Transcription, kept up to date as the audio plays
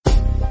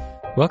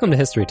Welcome to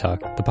History Talk,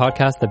 the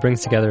podcast that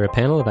brings together a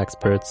panel of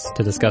experts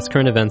to discuss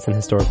current events in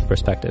historical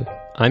perspective.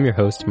 I'm your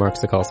host, Mark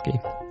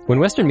Sokolsky. When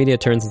Western media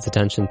turns its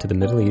attention to the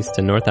Middle East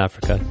and North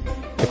Africa,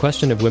 the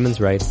question of women's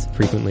rights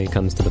frequently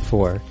comes to the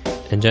fore,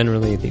 and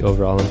generally the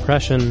overall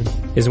impression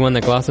is one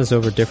that glosses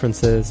over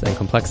differences and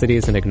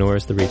complexities and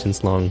ignores the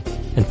region's long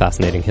and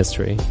fascinating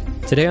history.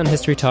 Today on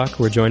History Talk,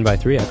 we're joined by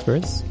three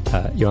experts,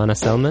 Johanna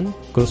Selman,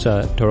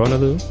 Gulsha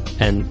Toronolu,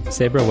 and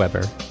Sabra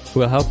Weber, who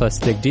will help us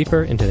dig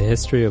deeper into the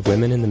history of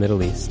women in the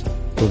Middle East.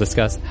 We'll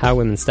discuss how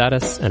women's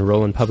status and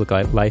role in public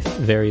life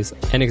varies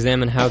and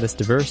examine how this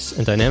diverse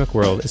and dynamic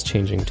world is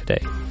changing today.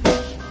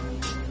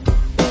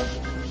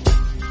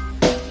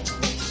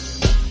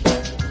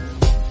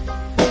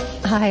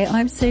 Hi,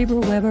 I'm Sabra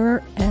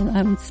Weber, and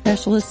I'm a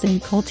specialist in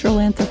cultural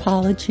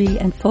anthropology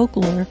and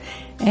folklore,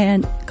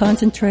 and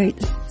concentrate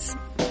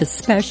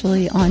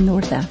especially on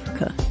North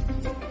Africa.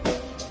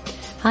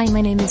 Hi,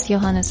 my name is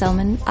Johanna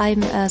Selman.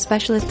 I'm a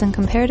specialist in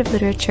comparative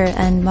literature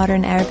and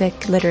modern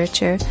Arabic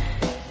literature,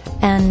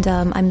 and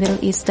I'm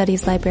Middle East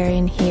Studies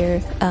librarian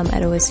here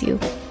at OSU.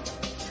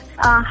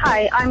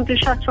 Hi, I'm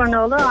Gulsha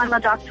Toronolu. I'm a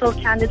doctoral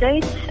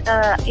candidate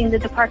in the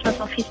Department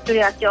of History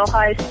at The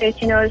Ohio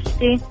State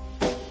University.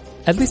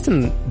 At least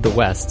in the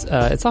West,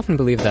 it's often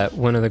believed that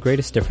one of the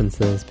greatest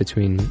differences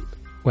between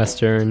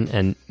Western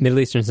and Middle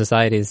Eastern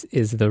societies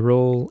is the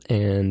role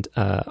and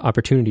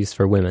opportunities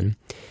for women.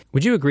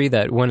 Would you agree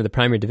that one of the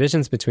primary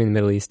divisions between the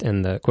Middle East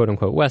and the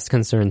quote-unquote West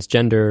concerns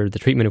gender, the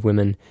treatment of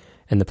women,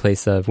 and the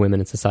place of women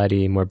in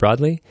society more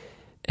broadly?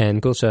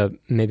 And Gulsha,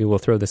 maybe we'll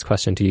throw this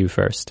question to you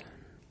first.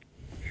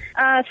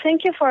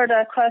 Thank you for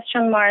the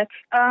question, Mark.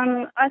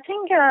 I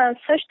think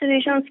such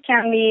divisions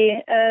can be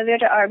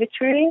very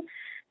arbitrary.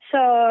 So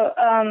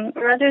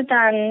rather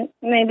than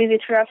maybe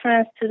with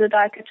reference to the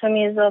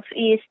dichotomies of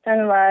East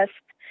and West,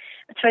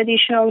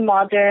 traditional,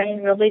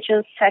 modern,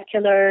 religious,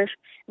 secular,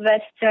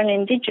 Western,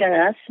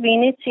 indigenous, we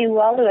need to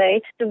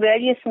evaluate the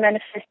various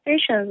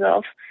manifestations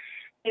of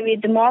maybe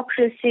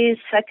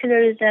democracy,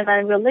 secularism,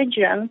 and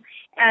religion,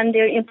 and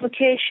their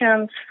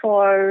implications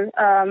for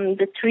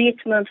the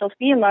treatment of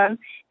women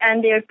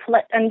and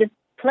the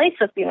place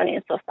of women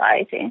in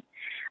society.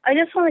 I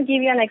just want to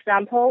give you an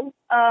example.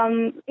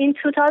 In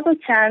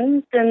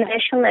 2010, the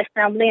National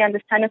Assembly and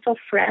the Senate of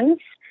France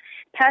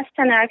passed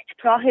an act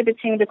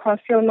prohibiting the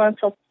concealment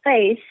of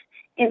face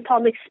in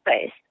public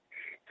space.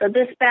 So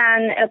this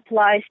ban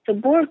applies to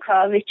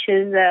burqa, which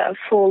is a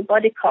full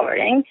body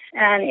covering,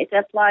 and it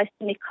applies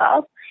to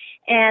niqab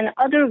and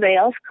other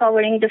veils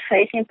covering the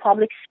face in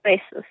public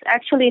spaces.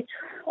 Actually, it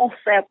also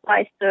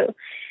applies to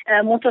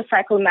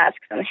motorcycle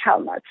masks and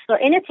helmets. So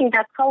anything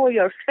that covers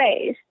your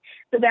face,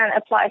 the ban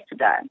applies to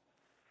that.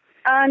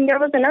 And there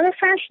was another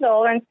French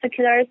law on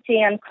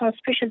secularity and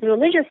conspicuous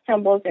religious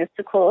symbols in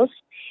schools,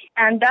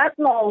 and that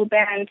law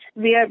banned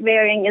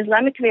wearing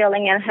Islamic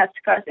veiling and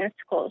headscarves in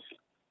schools.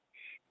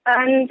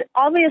 And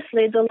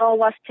obviously, the law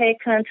was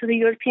taken to the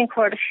European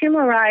Court of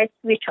Human Rights,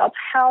 which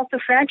upheld the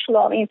French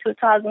law in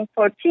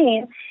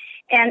 2014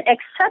 and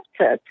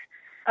accepted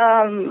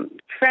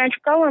French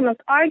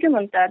government's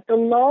argument that the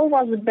law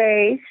was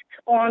based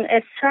on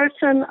a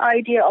certain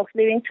idea of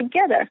living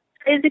together.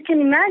 As you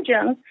can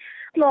imagine,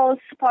 laws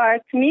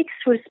sparked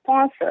mixed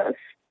responses,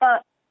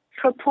 but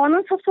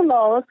proponents of the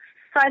law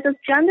cited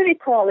gender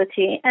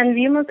equality and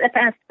women's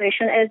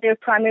emancipation as their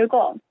primary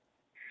goal.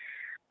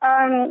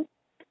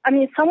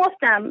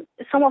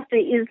 Some of the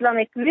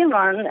Islamic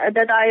women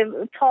that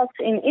I've talked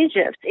in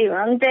Egypt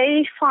even,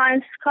 they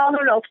find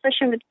scholarly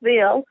obsession with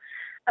veil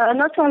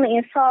not only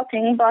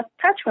insulting but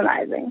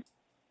patronizing.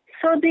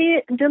 So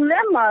the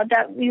dilemma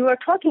that we were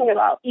talking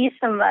about, East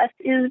and West,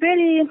 is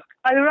very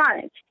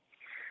ironic.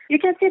 You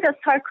can see that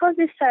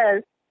Sarkozy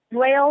says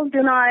veil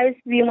denies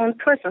women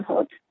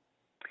personhood,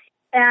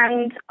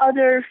 and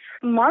other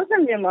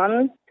Muslim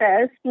women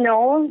says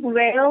no,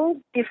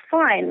 veil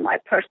defines my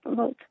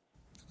personhood.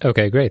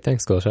 Okay, great.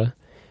 Thanks, Gulsha.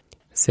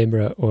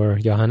 Sabra or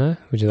Johanna,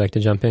 would you like to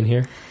jump in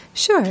here?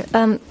 Sure.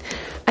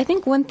 I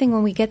think one thing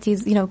when we get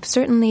these,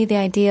 certainly the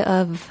idea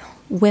of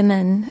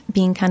women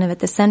being kind of at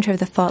the center of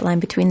the fault line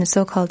between the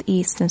so-called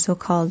East and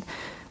so-called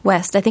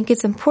West, I think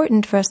it's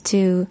important for us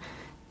to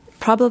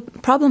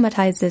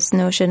problematize this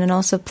notion and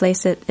also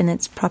place it in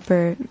its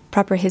proper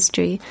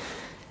history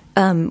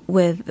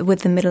with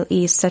the Middle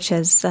East, such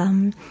as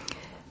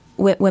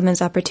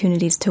women's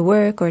opportunities to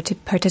work or to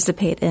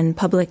participate in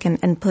public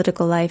and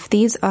political life.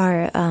 These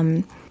are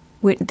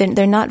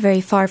they're not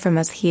very far from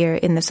us here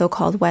in the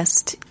so-called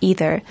West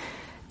either.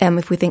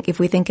 If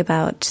we think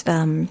about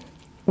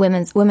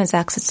women's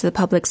access to the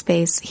public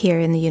space here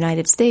in the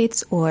United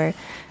States or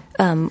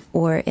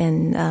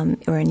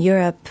in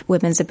Europe,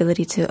 women's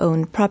ability to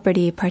own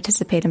property,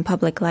 participate in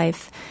public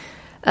life.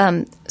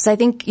 So I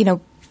think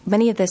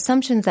many of the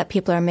assumptions that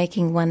people are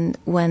making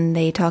when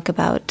they talk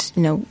about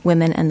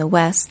women and the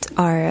West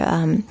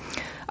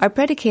are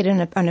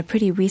predicated on a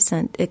pretty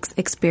recent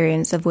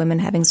experience of women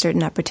having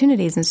certain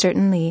opportunities, and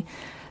certainly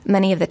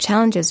many of the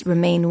challenges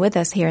remain with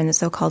us here in the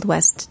so-called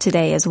West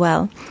today as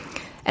well.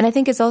 And I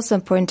think it's also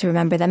important to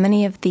remember that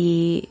many of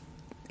the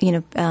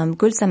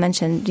Gulsa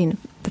mentioned,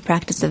 the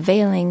practice of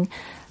veiling.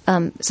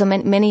 So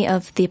many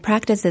of the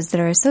practices that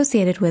are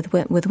associated with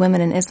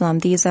women in Islam,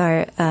 these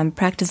are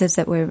practices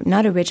that were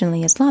not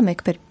originally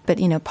Islamic, but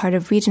part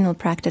of regional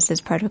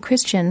practices, part of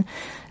Christian,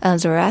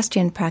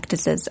 Zoroastrian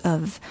practices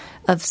of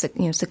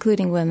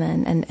secluding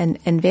women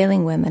and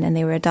veiling women, and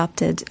they were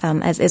adopted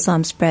as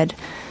Islam spread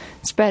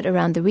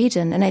around the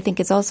region. And I think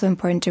it's also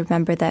important to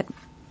remember that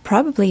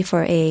probably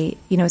for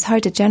it's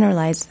hard to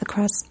generalize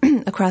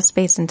across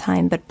space and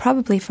time, but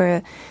probably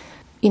for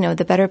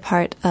the better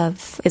part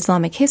of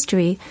Islamic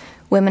history,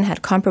 women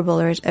had comparable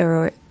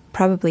or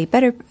probably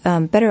better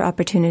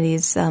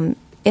opportunities in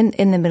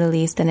the Middle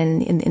East and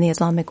in the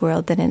Islamic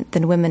world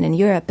than women in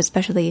Europe,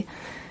 especially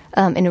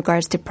in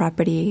regards to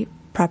property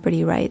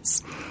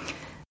rights.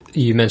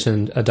 You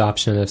mentioned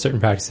adoption of certain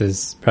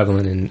practices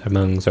prevalent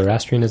among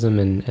Zoroastrianism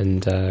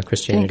and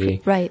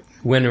Christianity. Right.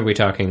 When are we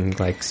talking?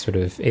 Like sort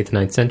of 8th,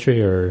 9th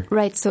century, or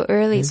right? So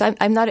early. Mm-hmm. So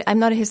I'm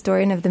not a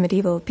historian of the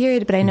medieval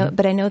period, but I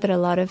know that a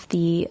lot of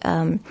the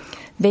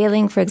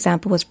veiling, for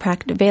example,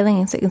 veiling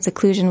and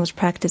seclusion was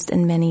practiced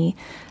in many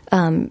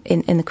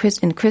in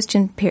Christian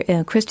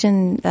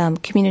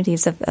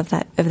communities of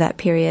that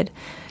period.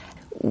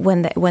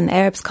 When the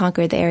Arabs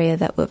conquered the area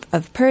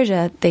of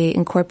Persia, they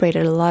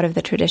incorporated a lot of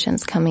the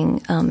traditions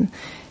coming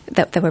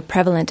that were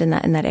prevalent in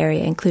that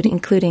area,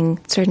 including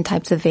certain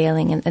types of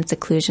veiling and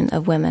seclusion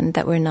of women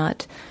that were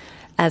not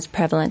as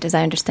prevalent, as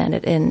I understand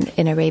it,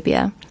 in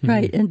Arabia.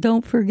 Right, and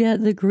don't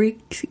forget the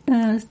Greeks.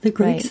 Right.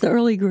 The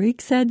early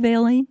Greeks had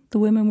veiling. The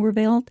women were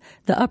veiled.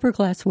 The upper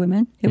class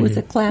women. It was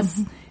a class.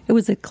 Mm-hmm. It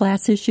was a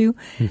class issue,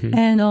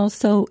 and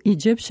also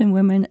Egyptian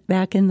women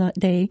back in the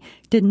day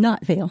did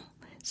not veil.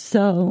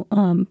 So,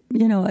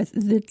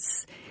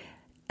 it's,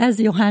 as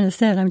Johanna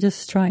said, I'm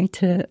just trying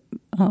to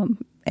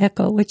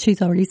echo what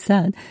she's already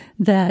said,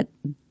 that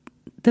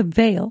the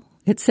veil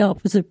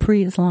itself was a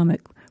pre-Islamic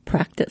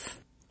practice.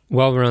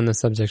 While we're on the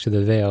subject of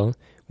the veil,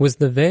 was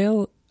the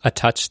veil a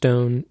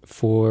touchstone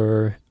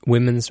for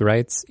women's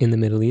rights in the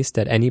Middle East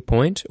at any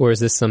point? Or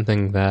is this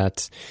something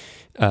that,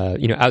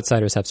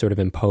 outsiders have sort of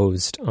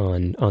imposed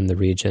on the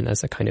region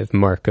as a kind of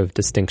mark of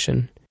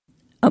distinction?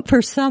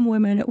 For some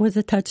women, it was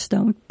a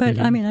touchstone. But,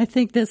 I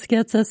think this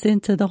gets us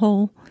into the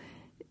whole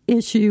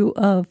issue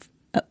of,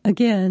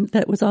 again,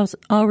 that was also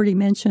already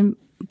mentioned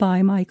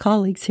by my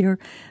colleagues here,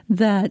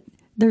 that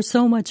there's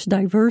so much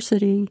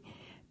diversity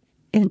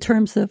in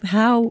terms of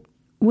how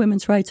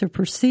women's rights are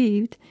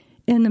perceived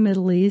in the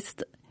Middle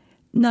East,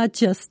 not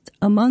just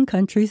among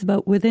countries,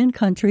 but within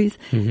countries.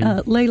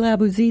 Layla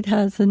Abu Zeid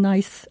has a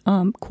nice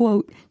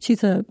quote.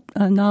 She's a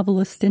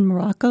novelist in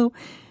Morocco.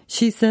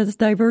 She says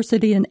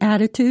diversity in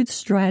attitude,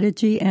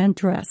 strategy, and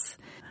dress.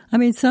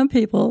 Some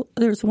people,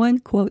 there's one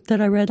quote that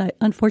I read, I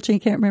unfortunately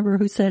can't remember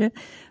who said it,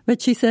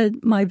 but she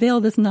said, "My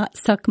veil does not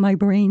suck my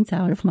brains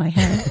out of my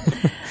head."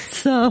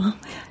 So,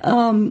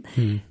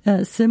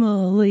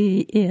 similarly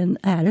in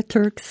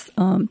Ataturk's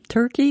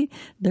Turkey,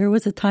 there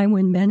was a time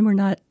when men were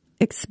not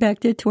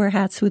expected to wear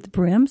hats with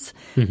brims,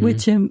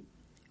 which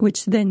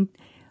then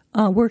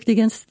worked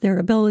against their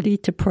ability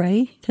to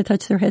pray, to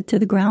touch their head to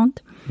the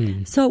ground.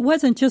 So it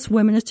wasn't just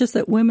women. It's just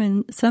that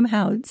women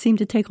somehow seemed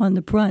to take on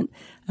the brunt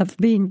of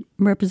being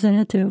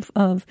representative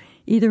of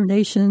either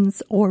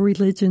nations or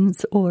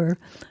religions, or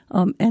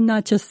and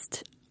not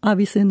just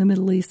obviously in the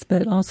Middle East,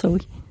 but also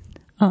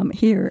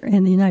here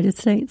in the United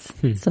States.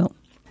 So,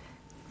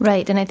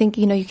 right, and I think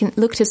you can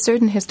look to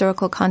certain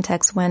historical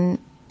contexts when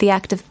the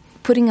act of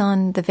putting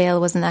on the veil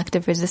was an act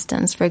of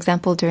resistance. For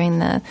example, during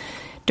the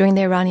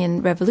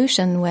Iranian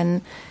Revolution,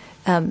 when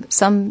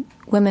some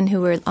women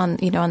who were on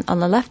the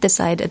leftist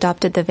side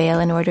adopted the veil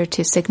in order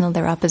to signal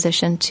their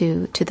opposition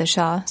to the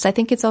Shah. So I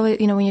think it's always,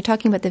 when you're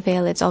talking about the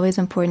veil, it's always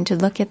important to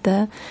look at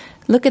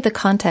the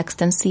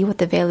context and see what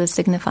the veil is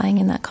signifying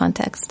in that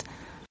context.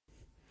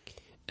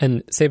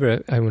 And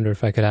Sabra, I wonder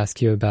if I could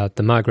ask you about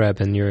the Maghreb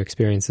and your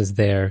experiences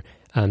there.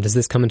 Does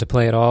this come into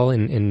play at all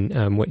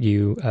in what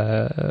you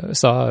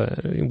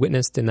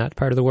witnessed in that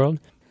part of the world?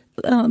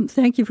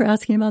 Thank you for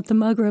asking about the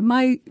Maghreb.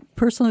 My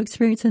personal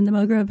experience in the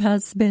Maghreb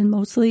has been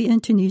mostly in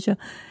Tunisia.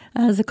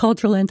 As a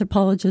cultural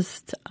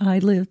anthropologist, I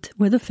lived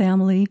with a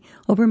family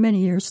over many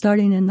years,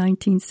 starting in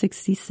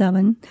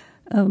 1967,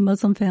 a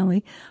Muslim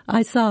family.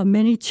 I saw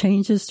many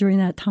changes during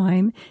that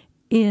time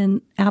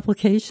in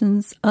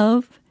applications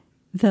of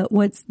the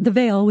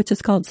veil, which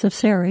is called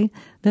safsari,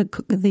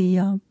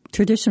 the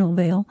traditional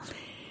veil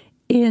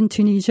in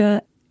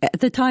Tunisia. At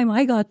the time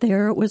I got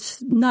there, it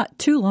was not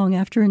too long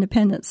after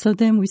independence. So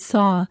then we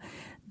saw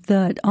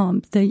that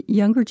the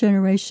younger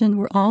generation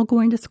were all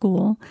going to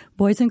school.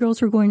 Boys and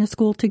girls were going to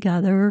school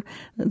together.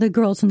 The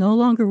girls no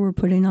longer were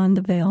putting on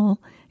the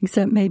veil,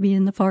 except maybe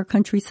in the far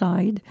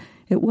countryside.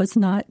 It was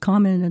not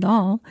common at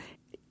all.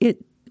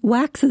 It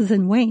waxes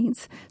and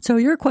wanes. So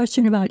your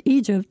question about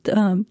Egypt,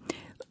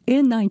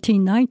 in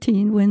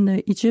 1919, when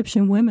the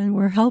Egyptian women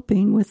were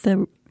helping with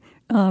the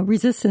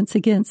resistance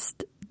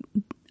against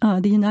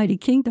the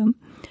United Kingdom,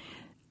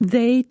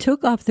 they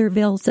took off their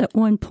veils at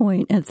one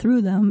point and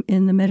threw them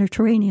in the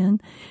Mediterranean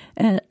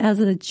as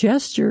a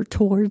gesture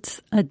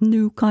towards a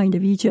new kind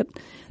of Egypt.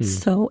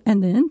 So,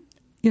 and then,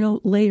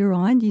 later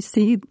on, you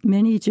see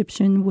many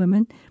Egyptian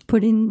women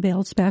putting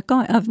veils back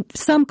on, of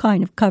some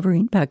kind of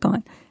covering back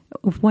on,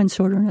 of one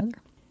sort or another.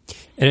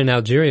 And in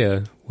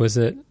Algeria, was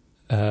it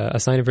a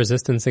sign of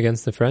resistance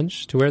against the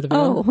French to wear the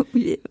veil? Oh,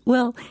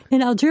 well,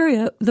 in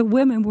Algeria, the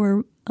women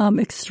were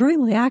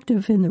extremely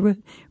active in the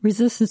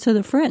resistance to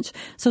the French.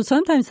 So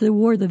sometimes they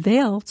wore the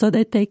veil so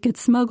that they could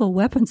smuggle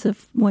weapons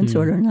of one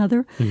sort or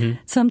another. Mm-hmm.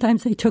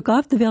 Sometimes they took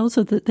off the veil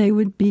so that they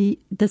would be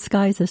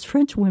disguised as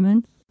French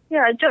women.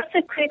 Yeah, just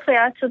to quickly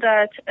add to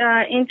that,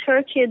 in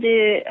Turkey,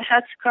 the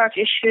headscarf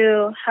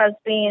issue has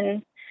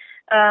been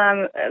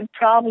a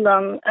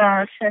problem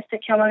since the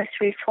Kemalist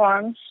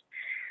reforms.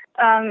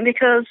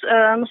 Because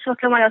Mustafa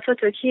Kemal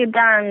Atatürk, he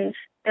banned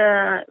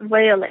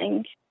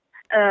veiling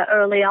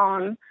early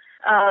on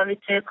with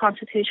the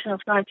Constitution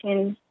of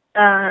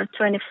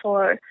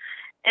 1924.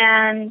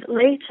 And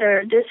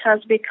later, this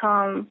has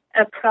become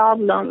a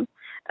problem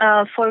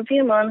for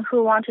women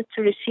who wanted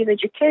to receive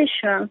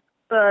education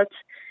but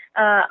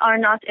are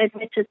not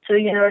admitted to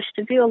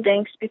university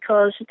buildings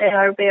because they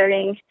are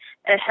wearing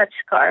a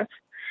headscarf.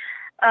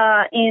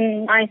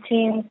 In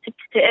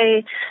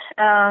 1968,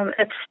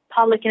 a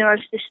public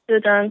university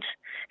student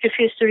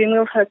refused to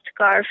remove her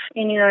scarf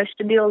in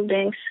university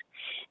buildings.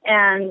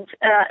 And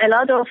a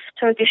lot of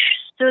Turkish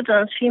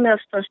students, female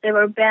students, they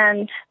were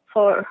banned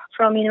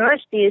from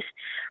universities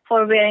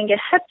for wearing a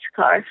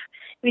headscarf,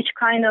 which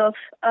kind of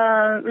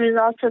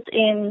resulted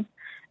in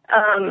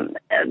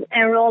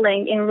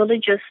enrolling in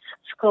religious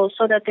schools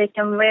so that they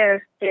can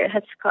wear their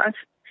headscarf.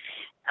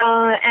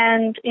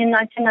 And in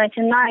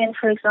 1999,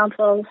 for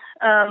example,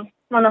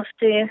 one of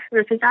the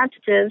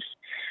representatives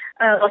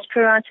was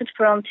prevented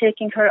from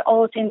taking her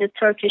oath in the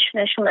Turkish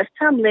National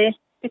Assembly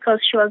because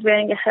she was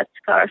wearing a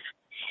headscarf.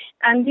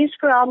 And these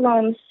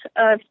problems,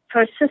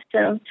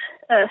 persistent,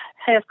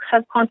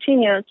 have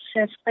continued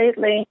since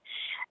lately.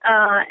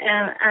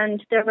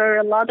 And there were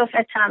a lot of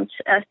attempts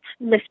at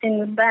lifting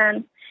the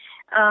ban.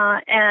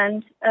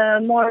 And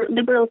more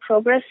liberal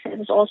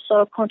progressives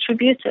also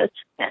contributed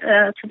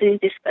to these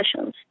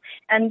discussions.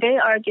 And they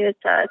argued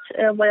that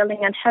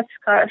veiling and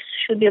headscarves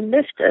should be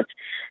lifted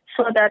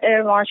so that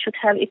everyone should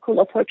have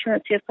equal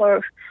opportunity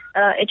for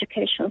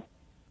education.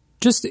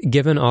 Just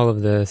given all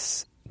of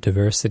this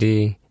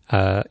diversity,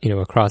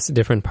 across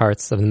different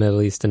parts of the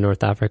Middle East and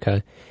North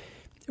Africa,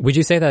 would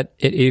you say that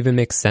it even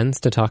makes sense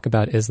to talk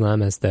about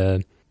Islam as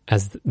the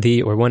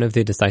or one of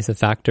the decisive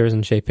factors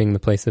in shaping the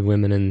place of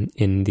women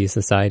in these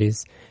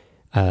societies?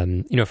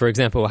 For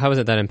example, how is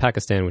it that in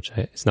Pakistan, which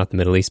is not the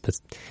Middle East, but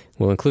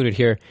we'll include it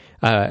here,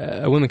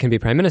 a woman can be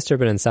prime minister,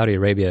 but in Saudi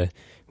Arabia,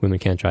 women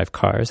can't drive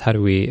cars? How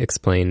do we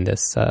explain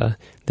this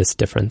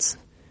difference?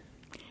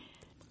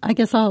 I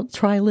guess I'll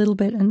try a little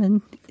bit and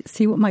then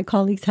see what my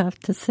colleagues have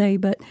to say.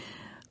 But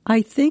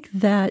I think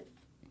that,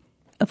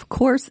 of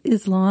course,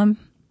 Islam,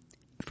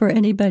 for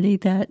anybody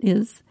that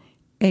is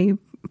a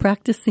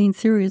practicing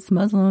serious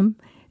Muslim,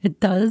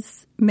 it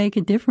does make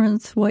a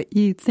difference what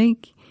you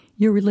think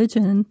your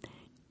religion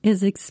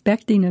is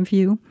expecting of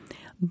you.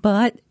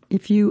 But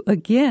if you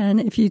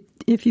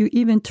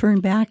even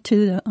turn back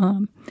to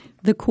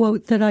the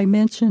quote that I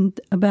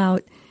mentioned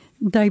about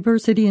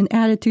diversity in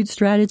attitude,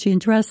 strategy,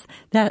 and dress,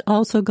 that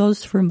also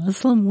goes for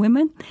Muslim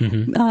women.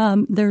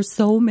 Mm-hmm. There's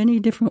so many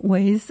different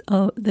ways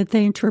that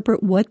they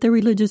interpret what their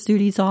religious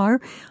duties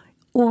are,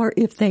 or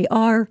if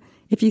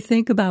you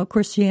think about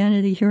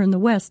Christianity here in the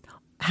West,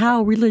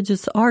 how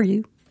religious are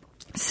you?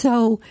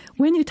 So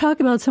when you talk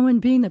about someone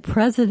being the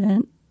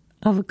president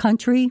of a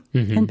country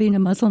mm-hmm. and being a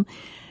Muslim,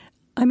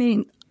 I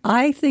mean,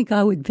 I think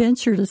I would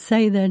venture to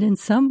say that in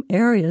some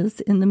areas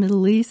in the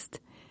Middle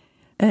East,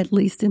 at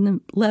least in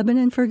the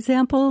Lebanon, for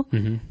example,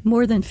 mm-hmm.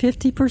 more than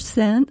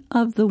 50%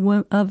 of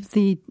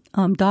the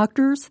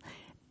doctors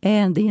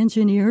and the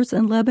engineers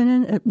in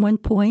Lebanon at one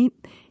point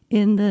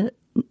in the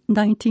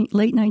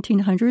late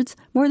 1900s,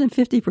 more than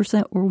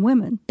 50% were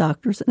women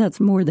doctors. That's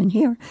more than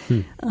here.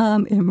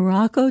 In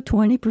Morocco,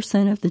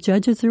 20% of the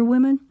judges are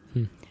women.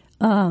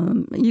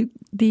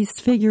 These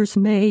figures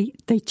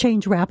they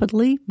change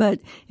rapidly,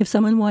 but if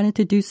someone wanted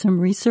to do some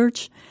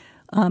research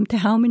to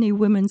how many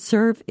women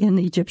serve in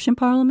the Egyptian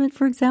parliament,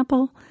 for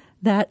example,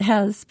 that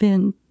has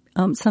been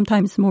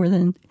sometimes more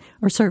than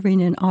are serving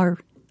in our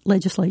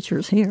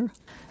legislatures here.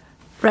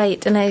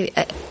 Right, and I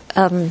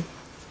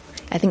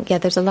think,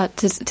 there's a lot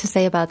to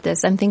say about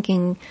this. I'm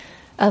thinking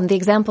the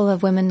example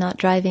of women not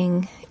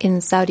driving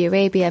in Saudi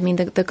Arabia. I mean,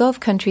 the Gulf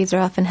countries are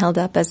often held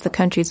up as the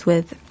countries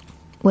with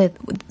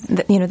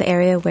the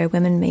area where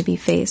women maybe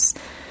face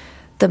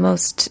the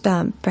most,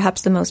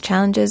 perhaps the most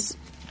challenges,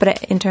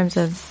 but in terms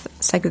of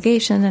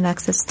segregation and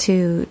access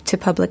to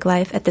public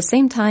life. At the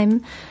same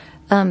time,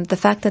 the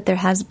fact that there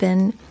has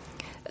been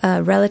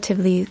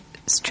relatively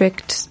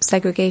strict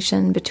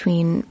segregation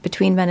between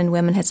men and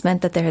women has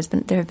meant that there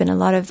have been a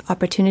lot of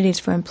opportunities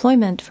for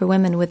employment for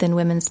women within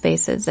women's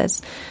spaces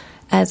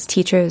as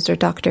teachers or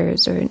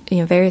doctors or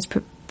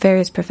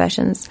various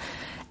professions.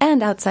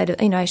 and outside of,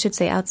 I should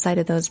say outside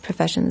of those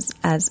professions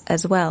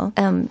as well.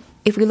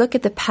 If we look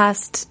at the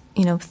past,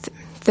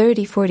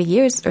 30, 40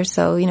 years or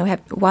so,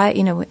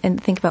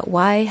 and think about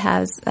why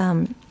has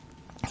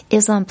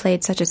Islam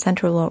played such a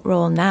central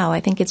role now, I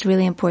think it's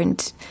really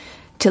important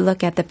to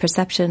look at the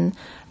perception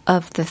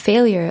of the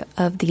failure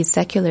of these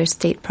secular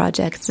state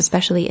projects,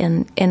 especially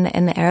in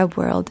the Arab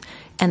world,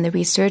 and the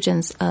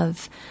resurgence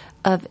of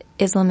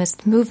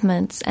Islamist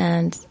movements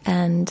and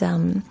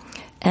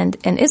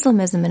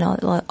Islamism in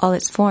all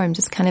its forms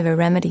is kind of a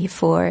remedy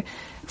for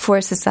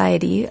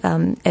society,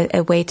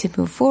 a way to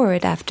move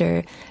forward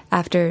after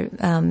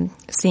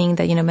seeing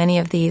that many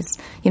of these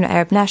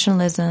Arab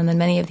nationalism and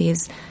many of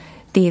these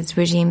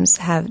regimes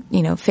have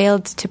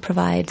failed to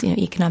provide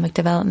economic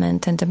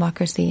development and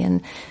democracy.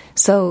 And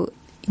so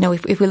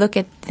if we look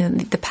at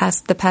the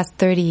past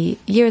 30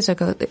 years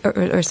ago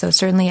or so,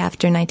 certainly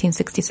after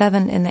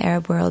 1967 in the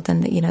Arab world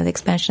and the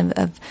expansion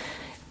of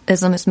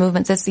Islamist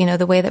movements, this,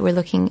 the way that we're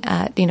looking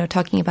at,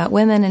 talking about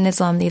women in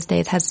Islam these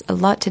days has a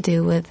lot to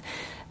do with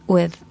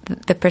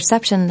the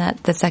perception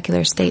that the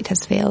secular state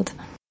has failed.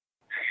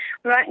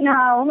 Right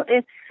now,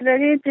 it's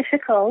very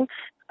difficult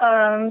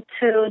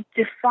to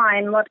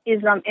define what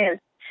Islam is.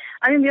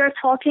 I mean, we are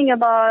talking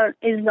about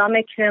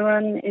Islamic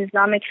women,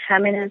 Islamic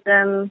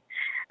feminism,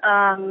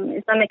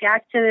 Islamic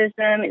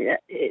activism,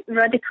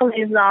 radical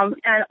Islam,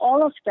 and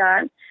all of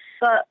that,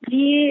 but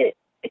we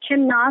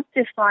cannot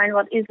define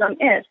what Islam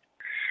is.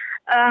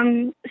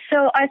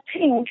 So I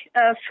think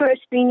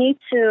first we need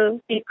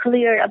to be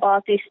clear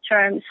about these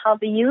terms, how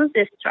we use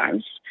these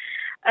terms,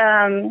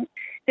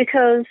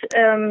 because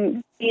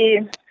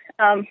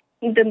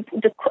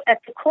at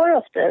the core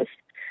of this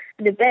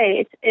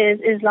debate is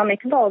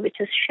Islamic law, which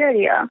is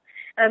Sharia,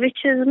 which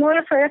is more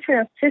of a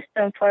reference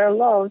system for a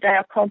law than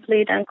a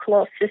complete and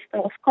closed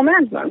system of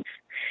commandments.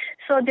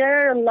 So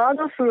there are a lot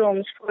of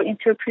rooms for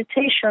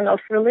interpretation of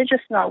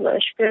religious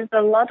knowledge. There's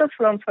a lot of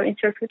room for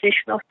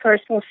interpretation of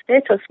personal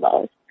status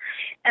laws.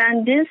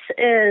 And this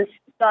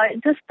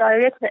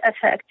directly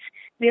affects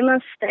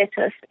women's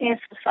status in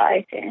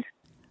society.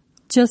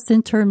 Just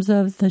in terms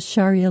of the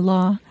Sharia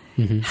law,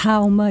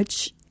 how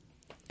much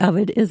of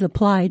it is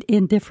applied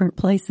in different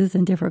places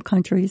in different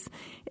countries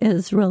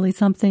is really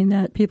something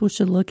that people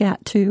should look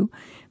at too.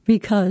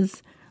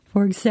 Because,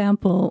 for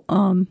example,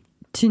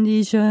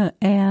 Tunisia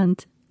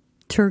and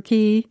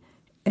Turkey,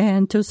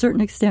 and to a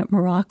certain extent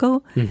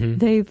Morocco,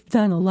 they've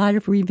done a lot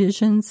of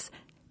revisions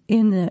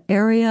in the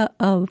area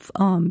of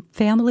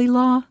family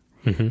law.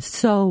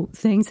 So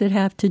things that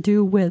have to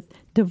do with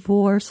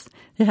divorce,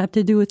 that have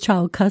to do with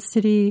child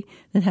custody,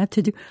 that have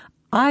to do...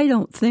 I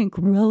don't think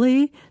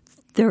really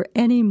they're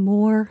any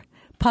more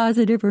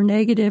positive or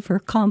negative or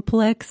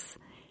complex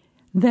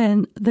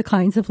than the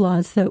kinds of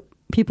laws that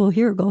people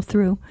here go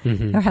through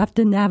or have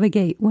to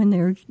navigate when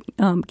they're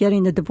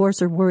getting a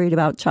divorce or worried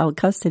about child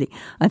custody.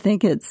 I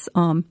think it's,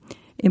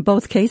 in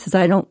both cases,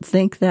 I don't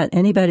think that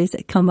anybody's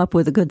come up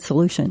with a good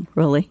solution,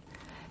 really.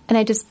 And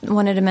I just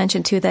wanted to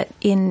mention, too, that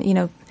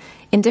in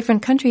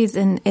different countries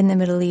in the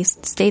Middle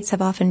East, states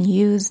have often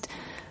used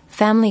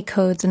family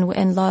codes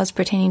and laws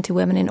pertaining to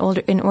women in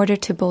order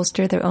to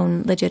bolster their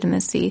own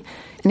legitimacy.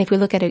 And if we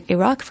look at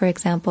Iraq, for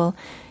example,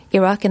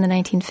 Iraq in the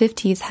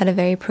 1950s had a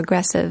very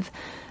progressive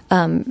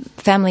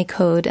family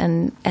code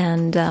and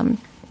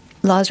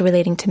laws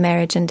relating to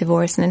marriage and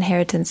divorce and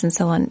inheritance and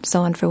so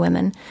on for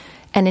women.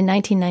 And in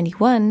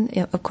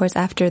 1991, of course,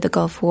 after the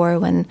Gulf War,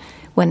 when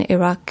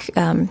Iraq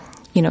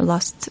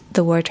lost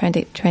the war trying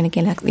to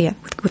gain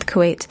with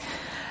Kuwait,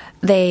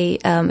 they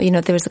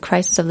there was a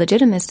crisis of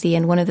legitimacy,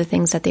 and one of the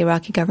things that the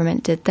Iraqi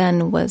government did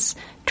then was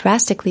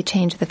drastically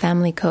change the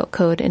family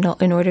code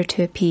in order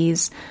to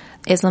appease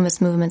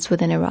Islamist movements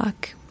within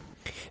Iraq.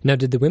 Now,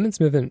 did the women's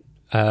movement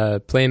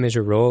play a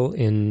major role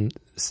in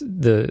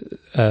the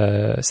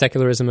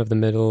secularism of the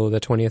middle of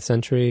the 20th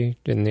century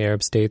in the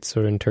Arab states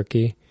or in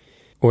Turkey?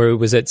 Or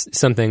was it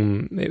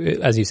something,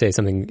 as you say,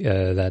 something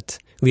that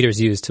leaders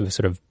used to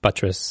sort of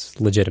buttress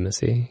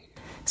legitimacy?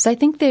 So I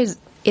think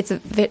it's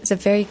a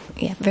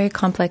very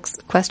complex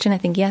question. I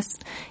think yes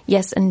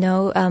and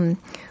no.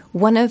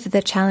 One of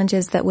the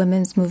challenges that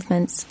women's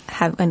movements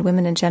have, and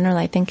women in general,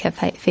 I think, have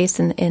faced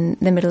in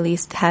the Middle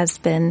East has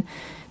been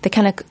the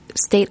kind of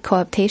state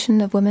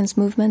co-optation of women's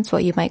movements,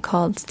 what you might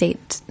call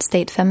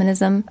state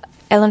feminism.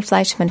 Ellen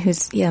Fleischman,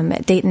 who's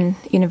at Dayton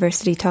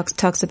University,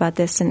 talks about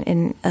this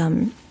in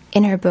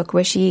her book,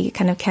 where she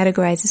kind of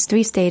categorizes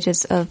 3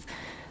 stages of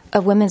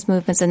women's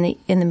movements in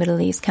the Middle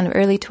East, kind of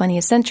early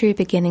 20th century,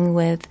 beginning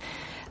with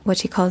what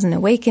she calls an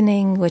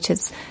awakening, which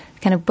is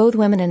kind of both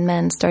women and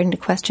men starting to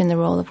question the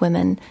role of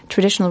women,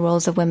 traditional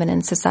roles of women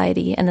in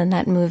society, and then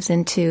that moves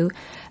into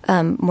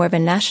more of a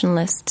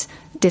nationalist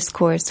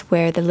discourse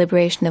where the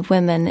liberation of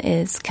women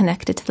is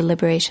connected to the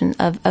liberation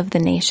of the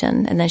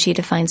nation. And then she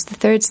defines the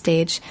 3rd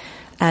stage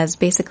as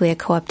basically a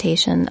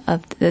co-optation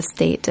of the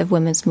state of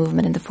women's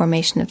movement and the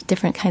formation of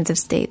different kinds of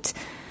state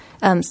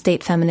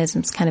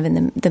feminisms kind of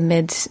in the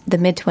mid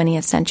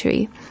 20th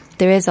century.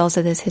 There is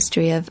also this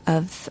history of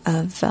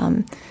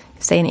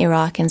say in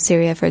Iraq and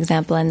Syria, for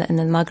example, and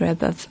the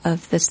Maghreb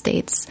of the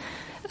states,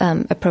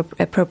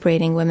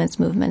 appropriating women's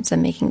movements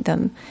and making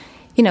them,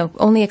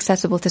 only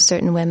accessible to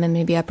certain women,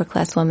 maybe upper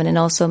class women, and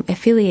also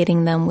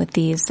affiliating them with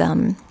these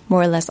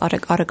more or less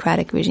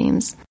autocratic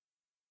regimes.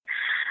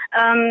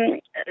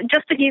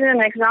 Just to give you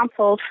an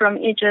example from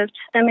Egypt,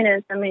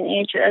 feminism in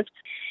Egypt,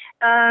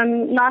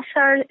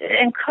 Nasser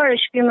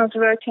encouraged women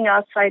working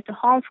outside the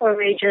home for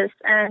wages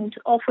and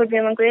offered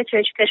women greater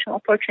educational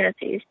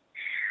opportunities.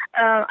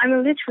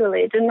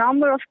 Literally, the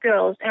number of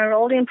girls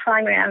enrolled in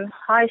primary and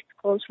high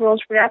schools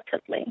rose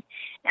rapidly,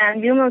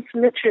 and women's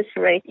literacy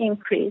rate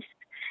increased.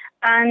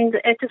 And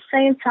at the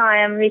same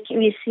time,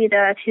 we see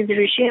that his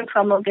regime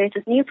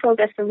promulgated new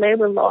progressive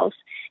labor laws,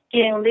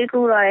 giving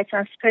legal rights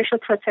and special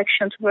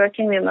protection to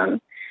working women,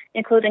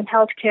 including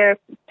health care,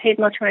 paid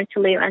maternity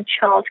leave, and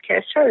child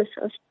care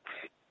services.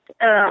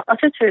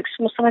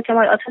 Mustafa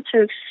Kemal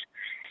Atatürk's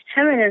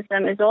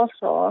feminism is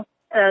also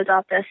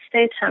adopted as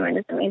state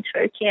feminism in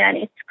Turkey, and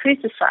it's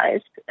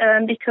criticized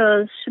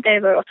because they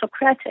were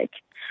autocratic.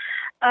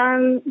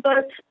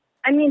 But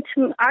I think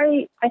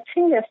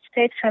that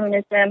state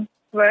feminism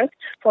worked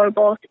for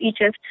both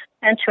Egypt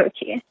and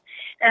Turkey.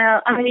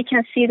 We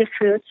can see the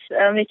fruits.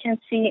 We can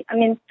see,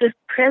 the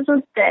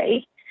present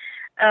day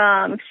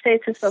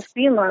status of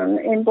women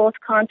in both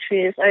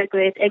countries are a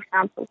great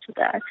example to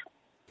that.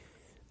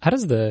 How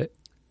does the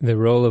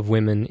role of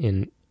women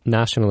in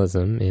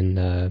nationalism, in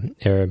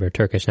Arab or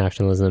Turkish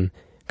nationalism,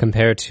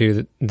 compare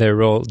to their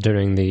role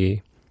during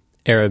the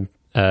Arab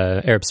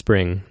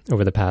Spring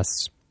over the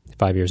past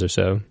 5 years or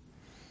so?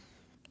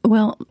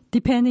 Well,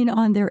 depending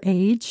on their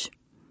age,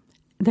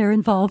 they're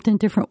involved in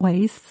different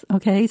ways,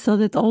 okay? So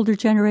that the older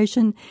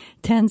generation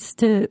tends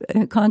to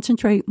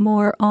concentrate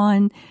more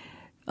on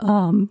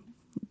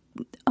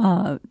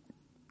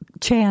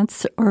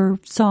chants or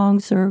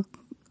songs or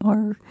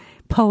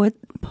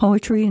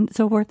poetry and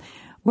so forth,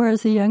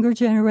 whereas the younger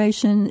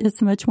generation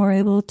is much more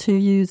able to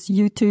use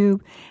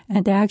YouTube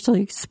and to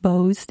actually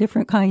expose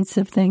different kinds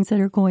of things that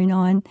are going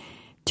on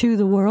to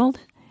the world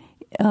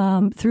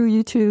through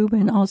YouTube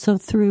and also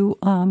through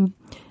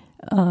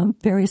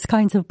various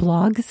kinds of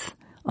blogs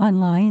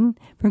online.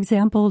 For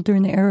example,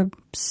 during the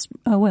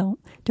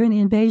during the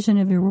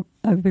invasion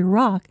of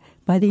Iraq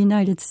by the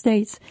United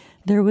States,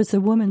 there was a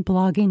woman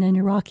blogging, an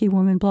Iraqi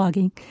woman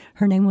blogging.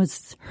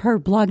 Her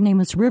blog name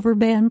was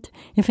Riverbend,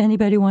 if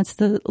anybody wants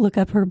to look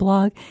up her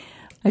blog.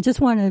 I just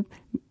want to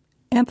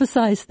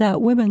emphasize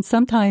that women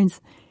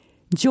sometimes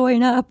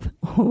join up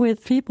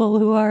with people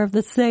who are of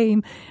the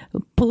same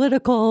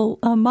political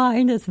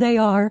mind as they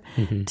are,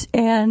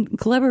 and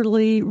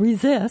cleverly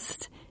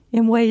resist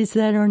in ways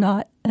that are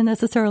not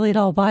necessarily at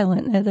all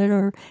violent, that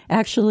are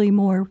actually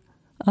more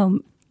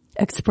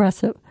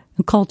expressive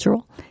and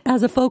cultural.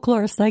 As a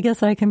folklorist, I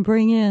guess I can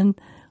bring in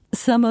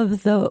some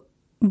of the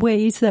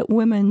ways that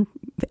women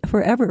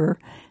forever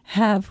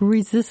have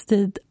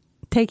resisted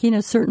taking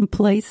a certain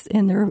place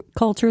in their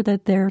culture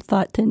that they're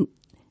thought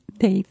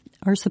they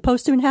are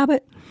supposed to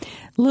inhabit.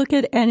 Look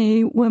at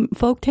any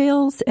folk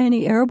tales,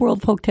 any Arab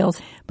world folk tales,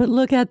 but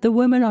look at the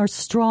women are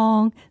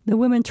strong, the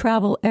women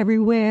travel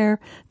everywhere,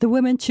 the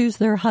women choose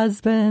their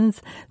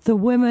husbands, the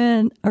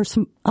women are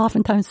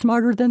oftentimes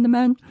smarter than the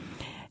men,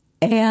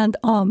 and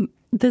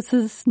this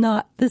is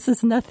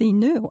nothing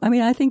new.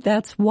 I think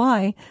that's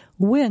why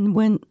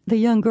when the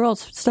young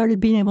girls started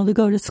being able to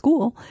go to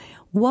school,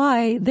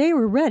 why they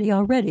were ready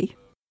already.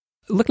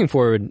 Looking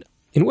forward,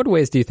 in what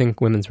ways do you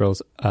think women's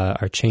roles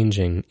are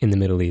changing in the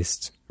Middle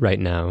East right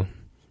now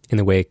in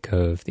the wake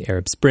of the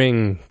Arab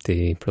Spring,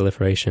 the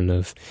proliferation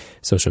of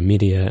social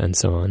media, and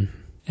so on?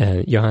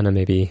 Johanna,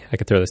 maybe I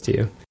could throw this to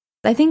you.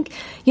 I think,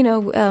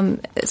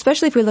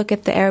 especially if we look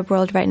at the Arab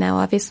world right now,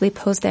 obviously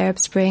post-Arab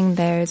Spring,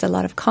 there's a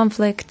lot of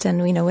conflict.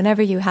 And,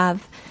 whenever you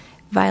have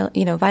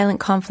violent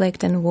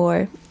conflict and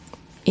war,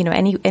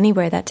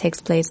 anywhere that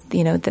takes place,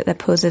 that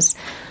poses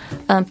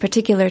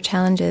particular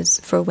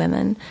challenges for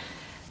women,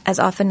 as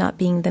often not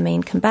being the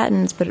main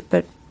combatants,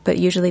 but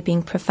usually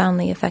being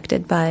profoundly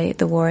affected by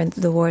the war and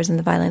the wars and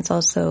the violence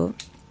also.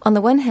 On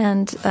the one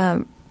hand,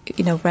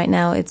 right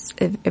now it's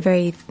a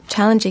very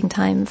challenging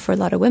time for a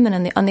lot of women.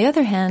 And on the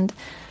other hand,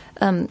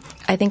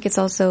 I think it's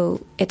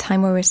also a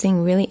time where we're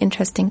seeing really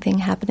interesting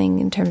things happening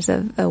in terms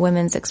of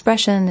women's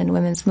expression and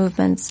women's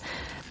movements.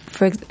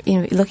 For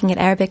looking at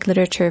Arabic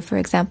literature, for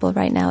example,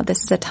 right now,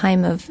 this is a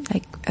time of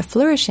a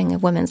flourishing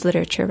of women's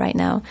literature right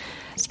now,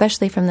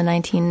 especially from the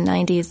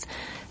 1990s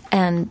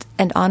and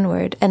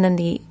onward. And then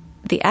the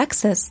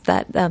access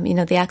that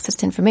the access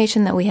to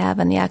information that we have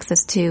and the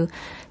access to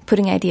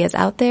putting ideas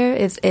out there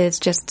is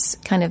just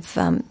kind of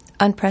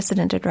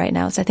unprecedented right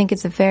now. So I think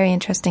it's a very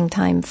interesting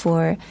time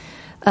for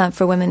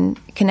women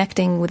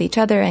connecting with each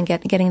other and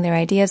getting their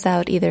ideas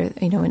out, either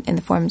in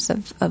the forms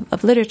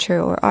of literature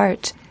or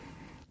art.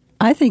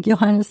 I think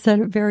Johanna said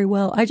it very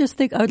well. I just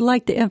think I would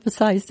like to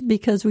emphasize,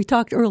 because we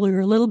talked earlier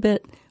a little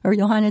bit, or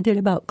Johanna did,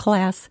 about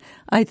class.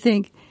 I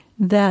think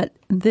that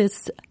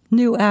this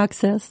new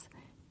access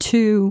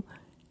to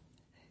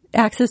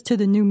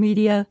the new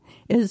media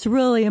is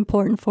really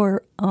important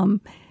for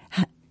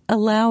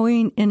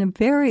allowing in a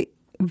very,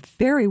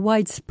 very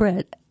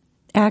widespread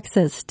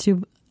access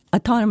to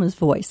autonomous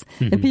voice.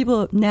 Mm-hmm. And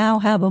people now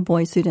have a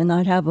voice who did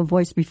not have a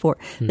voice before,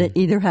 that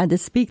either had to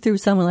speak through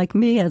someone like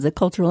me as a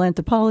cultural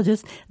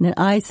anthropologist, and then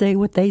I say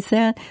what they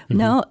said.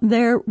 Now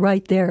they're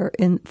right there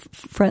in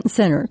front and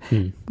center.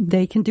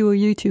 They can do a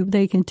YouTube,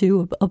 they can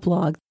do a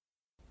blog.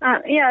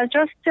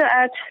 Just to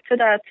add to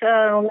that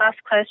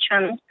last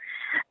question,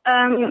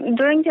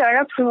 during the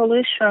Arab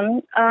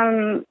Revolution,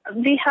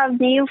 we have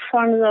new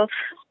forms of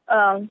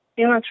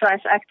human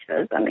rights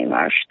activism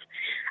emerged.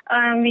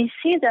 We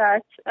see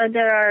that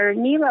there are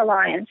new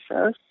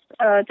alliances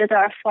that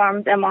are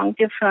formed among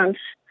different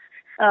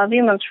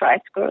women's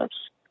rights groups.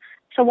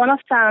 So one of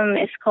them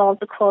is called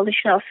the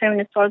Coalition of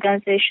Feminist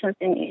Organizations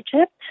in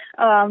Egypt,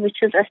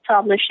 which is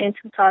established in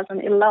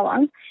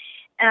 2011.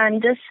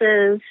 And this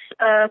is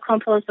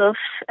composed of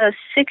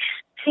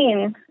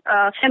 16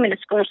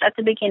 feminist groups at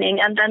the beginning,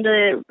 and then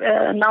the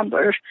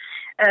number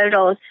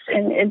rose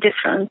in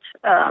different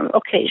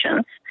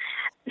occasions.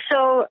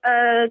 So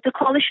the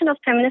Coalition of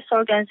Feminist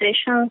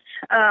Organizations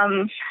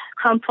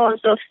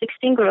composed of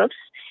 16 groups,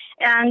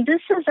 and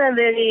this is a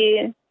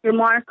very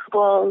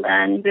remarkable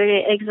and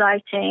very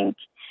exciting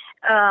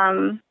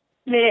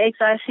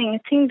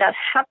thing that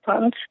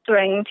happened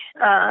during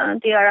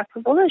the Arab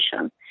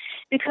Revolution,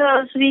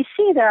 because we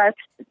see that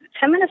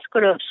feminist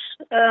groups,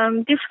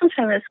 different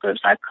feminist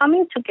groups are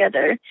coming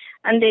together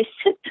and they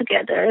sit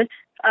together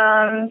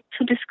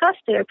to discuss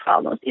their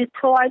problems. It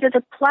provided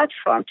a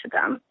platform to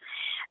them.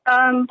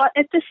 But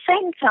at the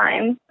same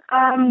time,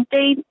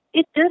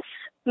 it does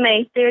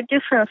make their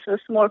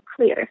differences more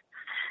clear.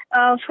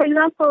 For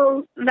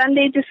example, when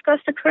they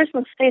discuss the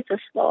personal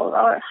status law,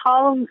 or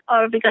how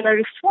are we going to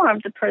reform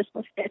the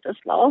personal status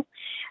law,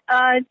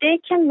 they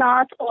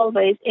cannot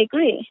always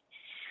agree.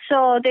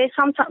 So they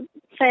sometimes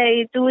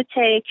say, do we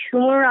take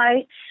human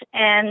rights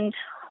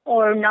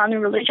or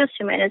non-religious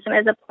humanism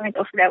as a point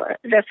of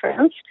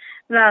reference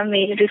when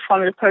we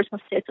reform the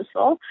personal status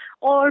law,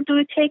 or do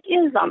we take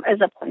Islam as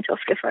a point of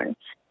reference?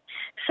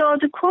 So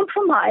the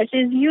compromise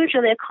is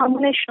usually a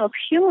combination of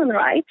human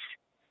rights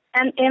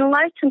and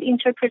enlightened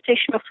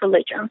interpretation of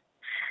religion.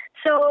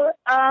 So,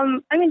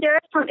 there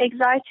are some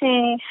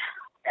exciting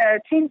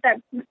things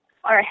that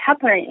are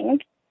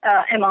happening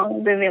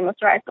among the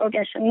women's rights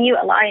organizations, new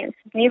alliances,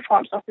 new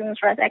forms of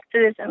women's rights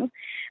activism.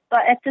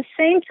 But at the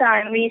same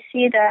time, we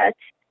see that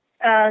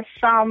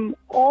some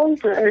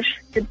older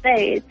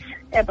debates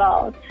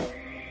about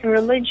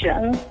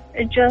religion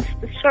just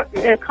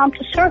come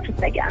to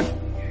surface again.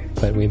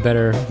 But we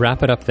better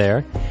wrap it up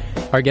there.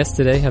 Our guests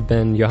today have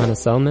been Johanna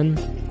Selman,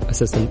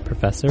 Assistant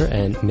Professor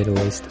and Middle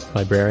East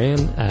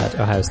Librarian at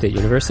Ohio State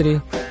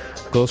University,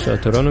 Gulsha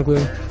Toronoglu,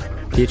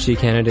 PhD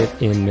candidate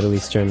in Middle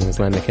Eastern and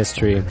Islamic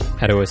History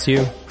at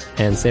OSU,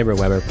 and Sabra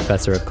Weber,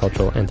 Professor of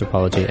Cultural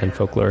Anthropology and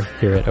Folklore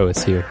here at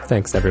OSU.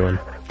 Thanks, everyone.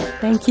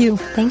 Thank you.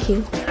 Thank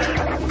you.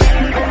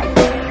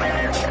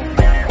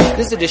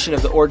 This edition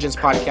of the Origins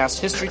Podcast,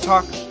 History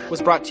Talk,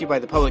 was brought to you by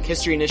the Public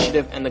History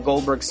Initiative and the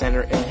Goldberg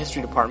Center in the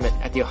History Department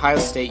at The Ohio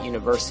State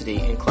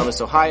University in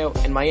Columbus, Ohio,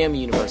 and Miami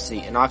University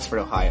in Oxford,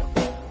 Ohio.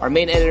 Our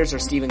main editors are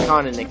Stephen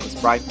Kahn and Nicholas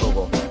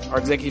Breifvogel. Our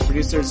executive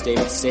producer is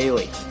David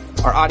Staley.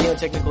 Our audio and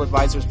technical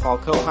advisor is Paul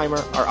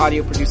Koheimer. Our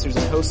audio producers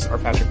and hosts are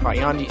Patrick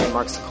Patyandi and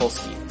Mark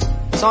Sokolsky.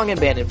 Song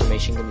and band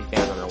information can be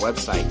found on our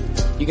website.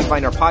 You can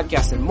find our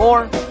podcast and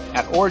more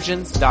at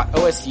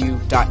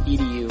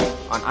origins.osu.edu,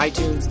 on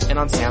iTunes, and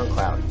on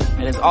SoundCloud.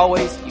 And as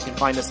always, you can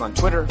find us on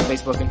Twitter,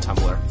 Facebook, and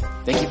Tumblr.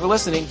 Thank you for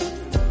listening.